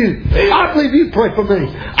pray for you. I believe you pray for me.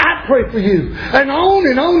 I pray for you. And on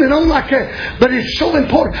and on and on like that. But it's so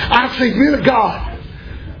important. I've seen men of God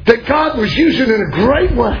that God was using in a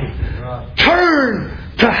great way turn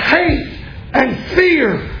to hate and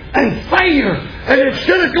fear and failure. And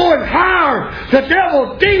instead of going higher, the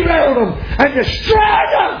devil derailed them and destroyed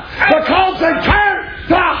them because they turned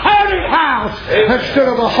to a holy house instead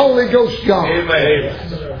of a Holy Ghost God. Amen.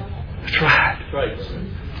 That's right.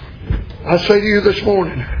 I say to you this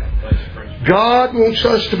morning, God wants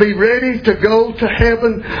us to be ready to go to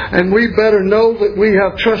heaven, and we better know that we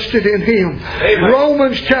have trusted in Him. Amen.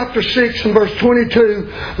 Romans chapter 6 and verse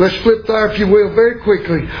 22. Let's flip there if you will very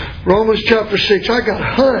quickly. Romans chapter 6. I got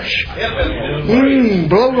hush.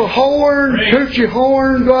 Blow the horn, toot your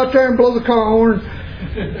horn, go out there and blow the car horn.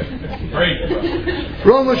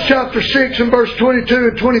 Romans chapter 6 and verse 22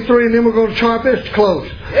 and 23, and then we're going to try our best to close.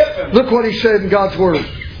 Look what he said in God's Word.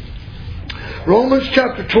 Romans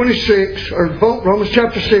chapter 26, or Romans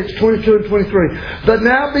chapter 6, 22 and 23. But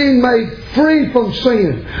now being made free from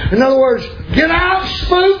sin. In other words, get out,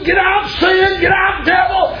 spook, get out, sin, get out,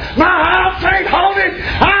 devil. My house ain't haunted.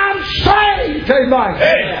 I'm saved. Amen.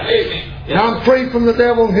 And I'm free from the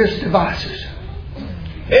devil and his devices.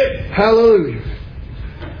 Hallelujah.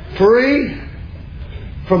 Free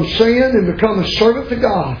from sin and become a servant to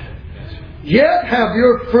God. Yet have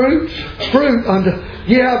your fruit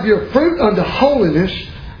unto holiness,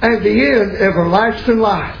 and the end everlasting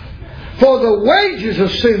life. For the wages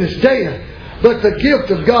of sin is death, but the gift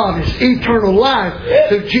of God is eternal life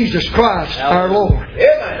through Jesus Christ our Lord.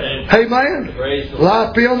 Amen.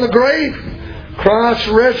 Life beyond the grave. Christ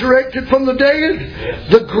resurrected from the dead.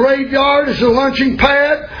 The graveyard is a launching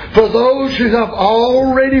pad for those who have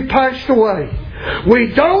already passed away. We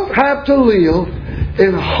don't have to live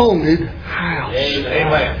in a haunted house.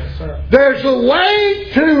 Amen. There's a way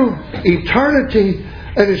to eternity,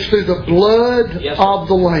 and it's through the blood of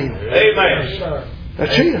the Lamb. Amen.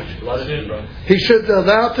 That's it. He said,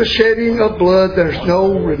 without the shedding of blood, there's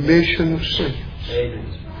no remission of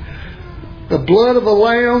sins. The blood of a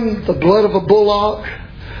lamb, the blood of a bullock,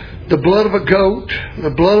 the blood of a goat, the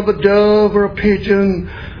blood of a dove or a pigeon,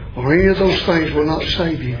 or any of those things will not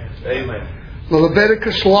save you. Amen. The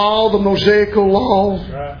Leviticus law, the Mosaical law,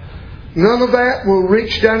 none of that will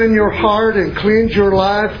reach down in your heart and cleanse your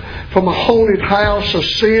life from a haunted house of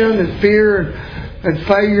sin and fear and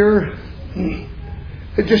failure.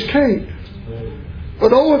 It just can't.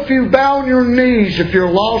 But if you bow on your knees, if you're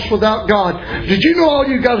lost without God, did you know all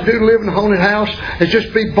you got to do to live in a haunted house is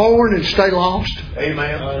just be born and stay lost?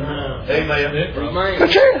 Amen. Amen.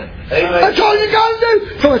 That's it. Amen. That's all you got to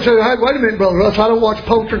do. Somebody said, hey, wait a minute, Brother Russ, I don't watch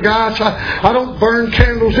poltergeists. I don't burn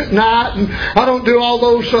candles at night, and I don't do all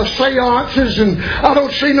those seances, and I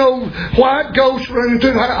don't see no white ghosts running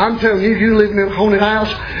through. I'm telling you, you're living in a haunted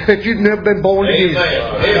house if you've never been born again.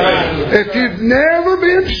 Amen. If you've never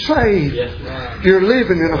been saved, you're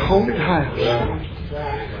living in a haunted house.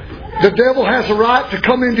 The devil has a right to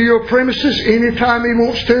come into your premises anytime he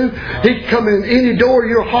wants to. He can come in any door of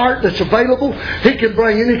your heart that's available. He can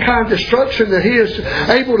bring any kind of destruction that he is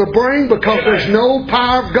able to bring, because there's no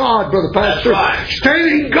power of God, Brother Pastor,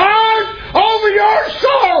 standing guard over your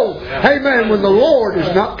soul. Amen. When the Lord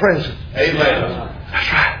is not present. Amen.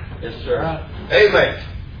 That's right. Yes, sir. Amen.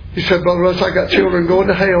 He said, Brother Russ, I got children going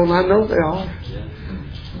to hell, and I know they are.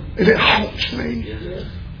 And it haunts me.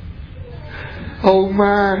 Oh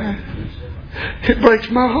my. It breaks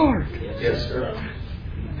my heart. Yes, sir.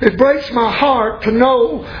 It breaks my heart to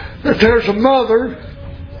know that there's a mother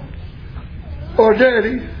or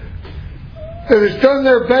daddy that has done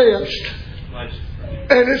their best,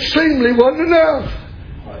 and it seemingly wasn't enough.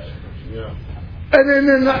 And then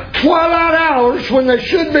in the twilight hours when they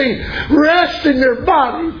should be resting their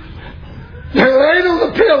body, they're laying on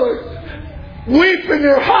the pillow, weeping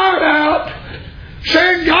their heart out,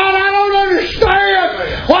 saying, God, I don't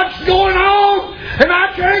understand what's going on, and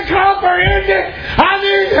I can't comprehend it. I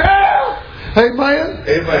need help. Amen?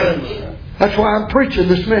 Amen. That's why I'm preaching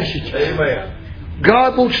this message. Amen.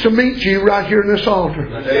 God wants to meet you right here in this altar.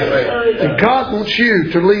 Amen. And God wants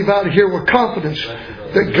you to leave out of here with confidence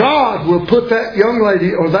that God will put that young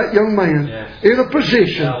lady or that young man in a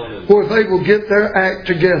position where they will get their act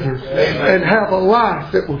together and have a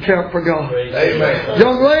life that will count for God. Amen.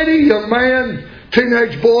 Young lady, young man,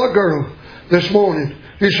 teenage boy, girl, this morning.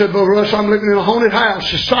 He said, Brother Russ, I'm living in a haunted house.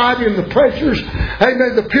 Society and the pressures,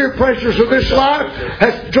 amen, the peer pressures of this life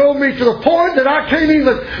has drove me to the point that I can't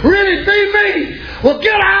even really be me. Well,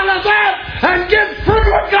 get out of that and get free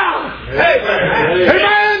with God. Amen.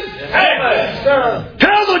 Amen. Amen.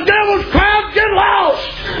 Tell the devil's crowd, get lost.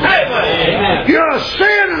 Amen. You're a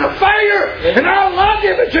sin and a failure, and I love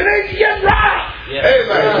you, but you need to get right.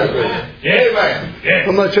 Amen. Amen.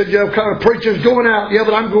 Somebody said, yeah, what kind of preaching's going out? Yeah,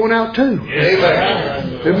 but I'm going out too.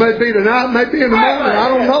 Amen. It may be tonight, it may be in the morning, I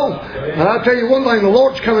don't know. And I'll tell you one thing, the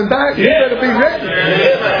Lord's coming back. You better be ready.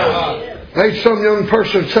 Amen. There's some young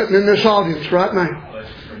person sitting in this audience right now.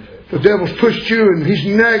 The devil's pushed you and he's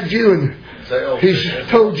nagged you and he's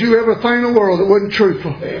told you everything in the world that wasn't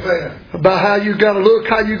truthful. Amen. About how you got to look,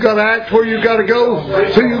 how you got to act, where you got to go,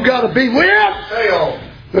 who you got to be with.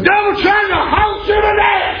 The devil's trying to haunt you to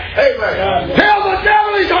death. Amen. Tell the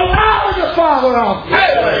devil he's a liar, the father of.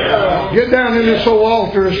 Amen. Get down in this old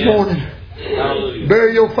altar this morning.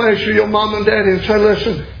 Bury your face with your mom and daddy and say,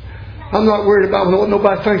 listen, I'm not worried about what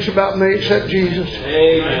nobody thinks about me except Jesus.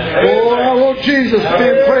 Amen. Oh, I want Jesus to be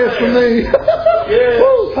impressed with me.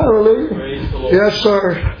 Woo, hallelujah. Yes,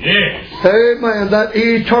 sir. Yes. Amen. That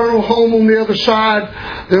eternal home on the other side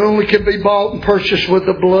that only can be bought and purchased with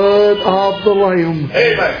the blood of the Lamb.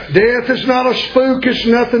 Amen. Death is not a spook. It's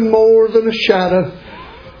nothing more than a shadow.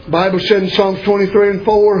 The Bible said in Psalms 23 and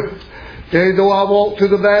 4, yea, though I walk through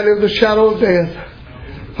the valley of the shadow of death,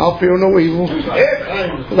 I'll fear no evil.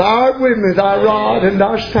 Amen. For thou art with me, thy rod and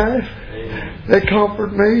thy staff, they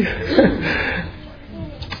comfort me.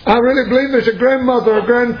 I really believe there's a grandmother or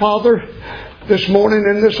grandfather this morning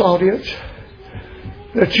in this audience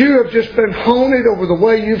that you have just been haunted over the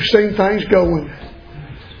way you've seen things going.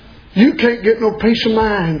 You can't get no peace of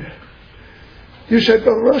mind. You said,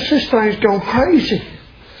 but Russ, this thing's gone crazy.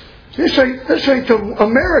 This ain't the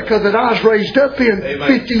America that I was raised up in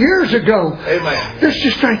 50 years ago. Amen. This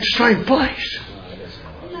just ain't the same place.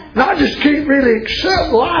 And I just can't really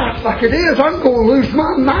accept life like it is. I'm going to lose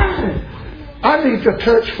my mind. I need a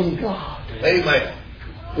touch from God. Amen.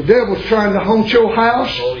 The devil's trying to haunt your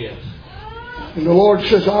house. Oh, yes. And the Lord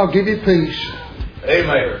says, I'll give you peace.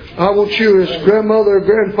 Amen. I want you as grandmother or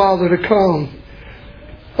grandfather to come.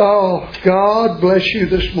 Oh, God bless you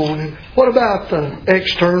this morning. What about the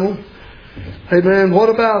external? Amen. What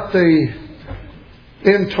about the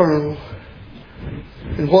internal?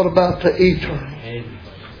 And what about the eternal?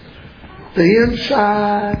 The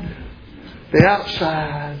inside, the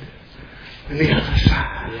outside, and the other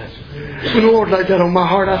side. When the Lord laid that on my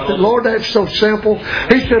heart, I said, Lord, that's so simple.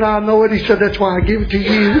 He said, I know it. He said, that's why I give it to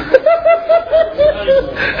you.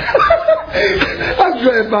 I'm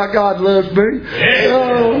glad my God loves me.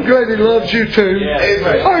 Oh, I'm glad He loves you too.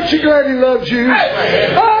 Aren't you glad He loves you?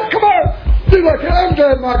 Oh, come on. Do like that. I'm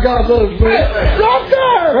glad my God loves me. Right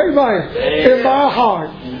there. Amen. In my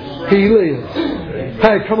heart, He lives.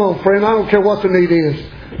 Hey, come on, friend. I don't care what the need is.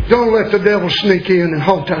 Don't let the devil sneak in and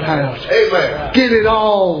haunt that house. Amen. Get it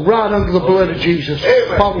all right under the blood of Jesus.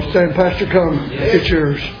 Amen. While we stand, Pastor, come. It's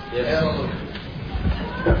yours.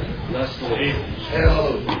 Hallelujah.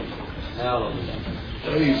 Hallelujah.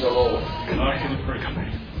 Praise the Lord.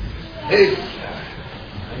 Hey,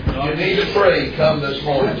 you need to pray. Come this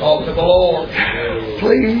morning. Talk to the Lord.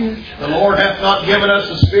 Please. The Lord hath not given us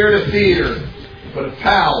a spirit of fear, but of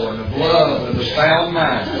power and of love and of a sound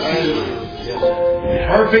mind.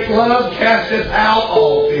 Perfect love casteth out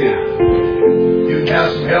all fear. You can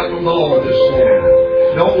have some help from the Lord this morning.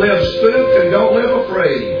 Don't live spooked and don't live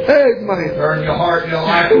afraid. Amen. Turn your heart and your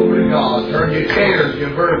life over to God. Turn your cares, your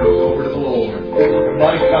burdens over to the Lord.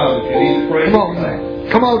 Everybody come. You need to pray. Come on.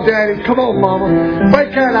 Come on, Daddy. Come on, Mama.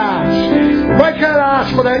 Break that ice. Break that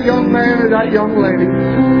ice for that young man or that young lady.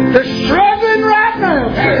 They're struggling right now.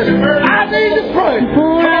 I need to pray.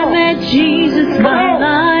 Before I met Jesus, my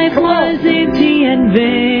life was empty and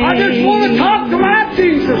vain. I just want to talk to my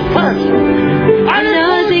Jesus, Pastor.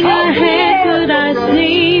 Nothing I had could I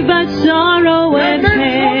see but sorrow and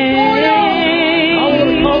pain.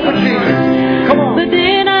 Come on. But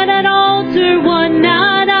then at an altar one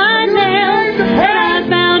night I knelt, and I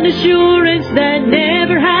found assurance that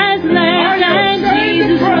never has left. And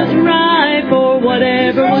Jesus was right for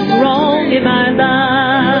whatever was wrong in my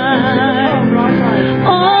life.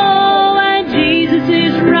 Oh, and Jesus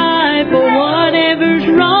is right for whatever's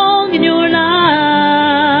wrong in your life.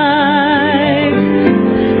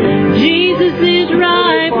 Jesus is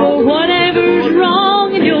right for whatever's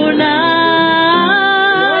wrong in your life.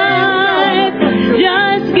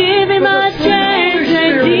 Just give Him a chance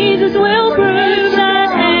and Jesus will prove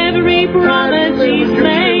that every promise He's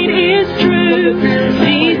made is true.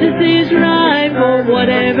 Jesus is right for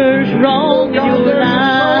whatever's wrong in your life.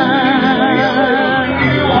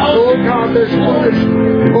 Oh God, there's one that's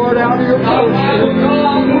poured out of your post.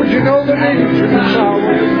 Would you know the names in this hour?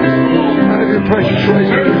 Have your precious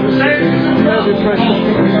Savior. Have your precious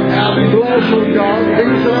Savior. Bless them, God.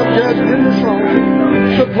 Things that I've judged in this home.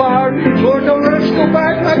 Supply our needs. Lord, don't let us go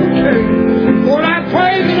back like we came. Lord, I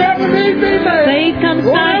pray that every need be met. Faith comes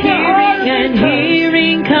by hearing, and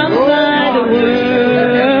hearing comes by the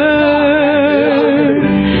Word.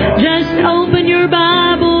 Just open your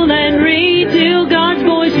Bible and read till God's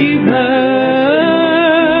voice you've heard.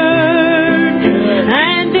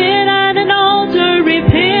 And then at an altar,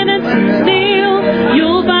 repentance kneel.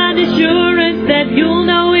 You'll find assurance that you'll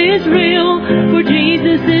know is real. For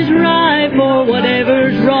Jesus is right for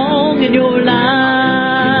whatever's wrong in your life.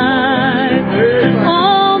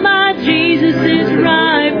 Oh, my Jesus is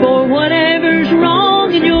right for whatever's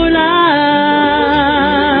wrong in your life.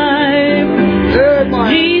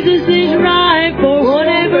 Jesus is right for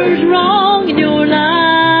whatever's wrong in your life.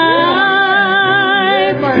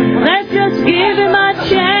 Let's just give Him a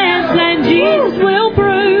chance and Jesus will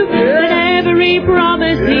prove that every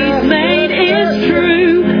promise He's made is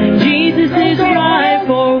true. Jesus is right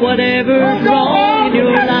for whatever's wrong in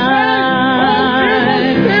your life.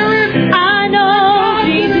 I know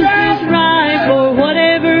Jesus is right for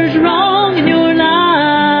whatever's wrong in your life.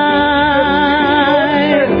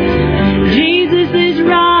 Jesus is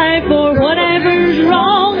right for whatever's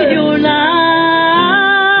wrong in your life.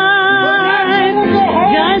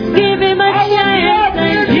 Just give Him a chance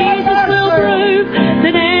and Jesus will prove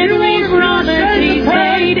that every promise He's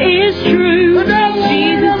made is true.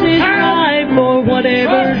 Jesus is right for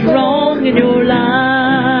whatever's wrong in your life.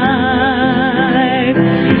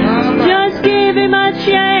 Just give Him a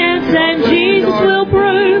chance and Jesus will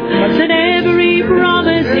prove that every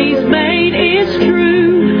promise He's made is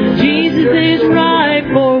true. Jesus is right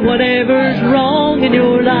for whatever's wrong in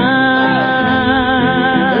your life.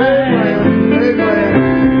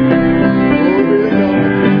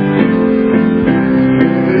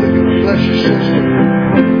 Bless your sister.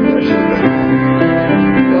 Bless your God.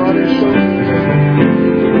 God is so good.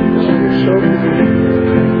 God is so good.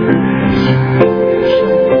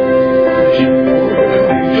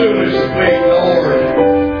 Foolish if we ignore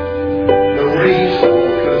the reasonable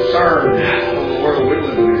concerns of the world we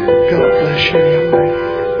live in. God bless you, young man.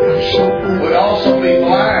 I'm so good. We'd also be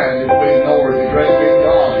blind if we ignored the great big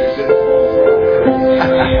God who's in the world.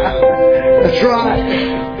 That's right.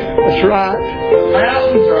 That's right. The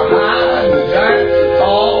mountains are high and the giants are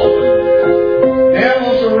tall and the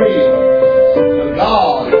devils are real. But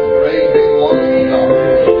God is the great big wonderful God.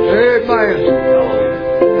 Amen.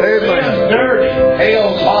 Sin's Amen. dirty,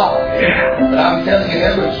 hell's hot, but I'm telling you,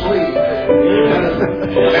 heaven's sweet.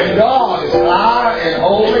 And God is high and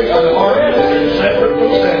holy, unharmed, and separate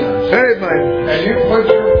from sinners. Amen. And you put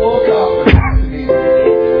your full confidence in Him.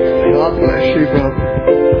 God bless you, brother.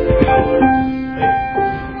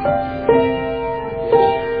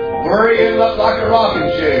 Worrying looks like a rocking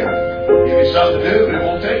chair. Give you something to do, but it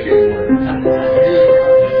won't take you anywhere.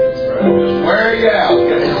 Just wear you out.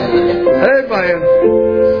 Amen.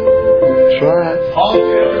 That's right. Haunt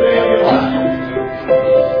you every day of your life.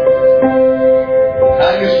 How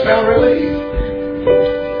do you spell relief?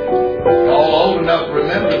 You're all old enough to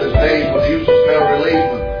remember the days when you used to spell relief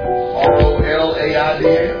with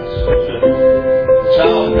R-O-L-A-I-D-S. The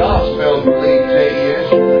child of God spells relief J-E-S.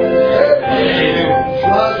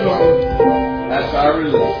 That's our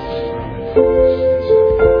relief.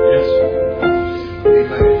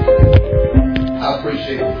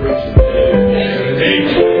 appreciate the preaching.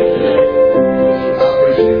 I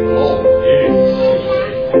appreciate the Lord.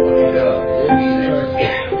 What He does.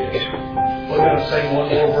 We're going to sing one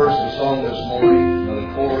more verse of the song this morning, the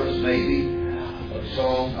chorus maybe, of the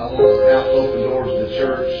song. I want to announce open doors to the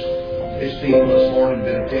church. His people this morning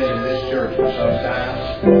have been attending this church for some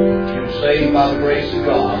time. You're saved by the grace of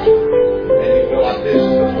God, and you feel like this is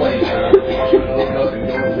the place where you should look up and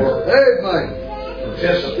go to work. Amen.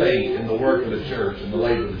 Participate in the work of the church and the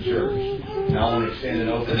labor of the church. Now I want to extend an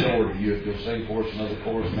open door to you. If you'll sing for us another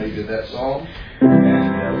chorus maybe of that song.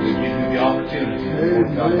 And we give you the opportunity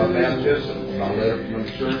to talk about baptism, about letter from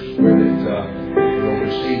the church, that you'll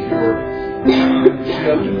receive your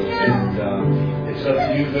leadership. And it's up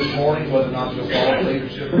to you this morning whether or not you'll follow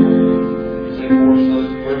leadership. Sing for us another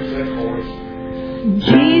verse, sing for us.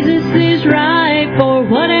 Jesus is right for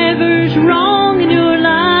whatever's wrong in your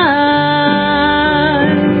life.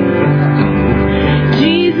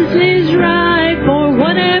 Jesus is right for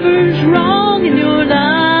whatever's wrong in your life.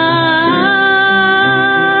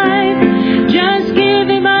 Just give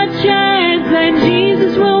Him a chance and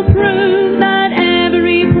Jesus will prove that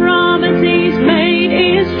every promise He's made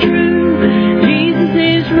is true. Jesus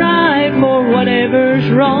is right for whatever's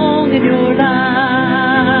wrong in your life.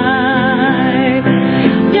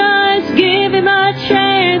 Just give Him a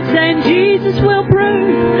chance and Jesus will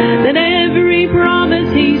prove that every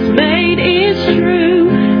promise He's made is true.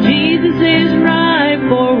 Jesus is right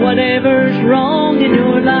for whatever's wrong in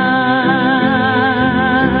your life.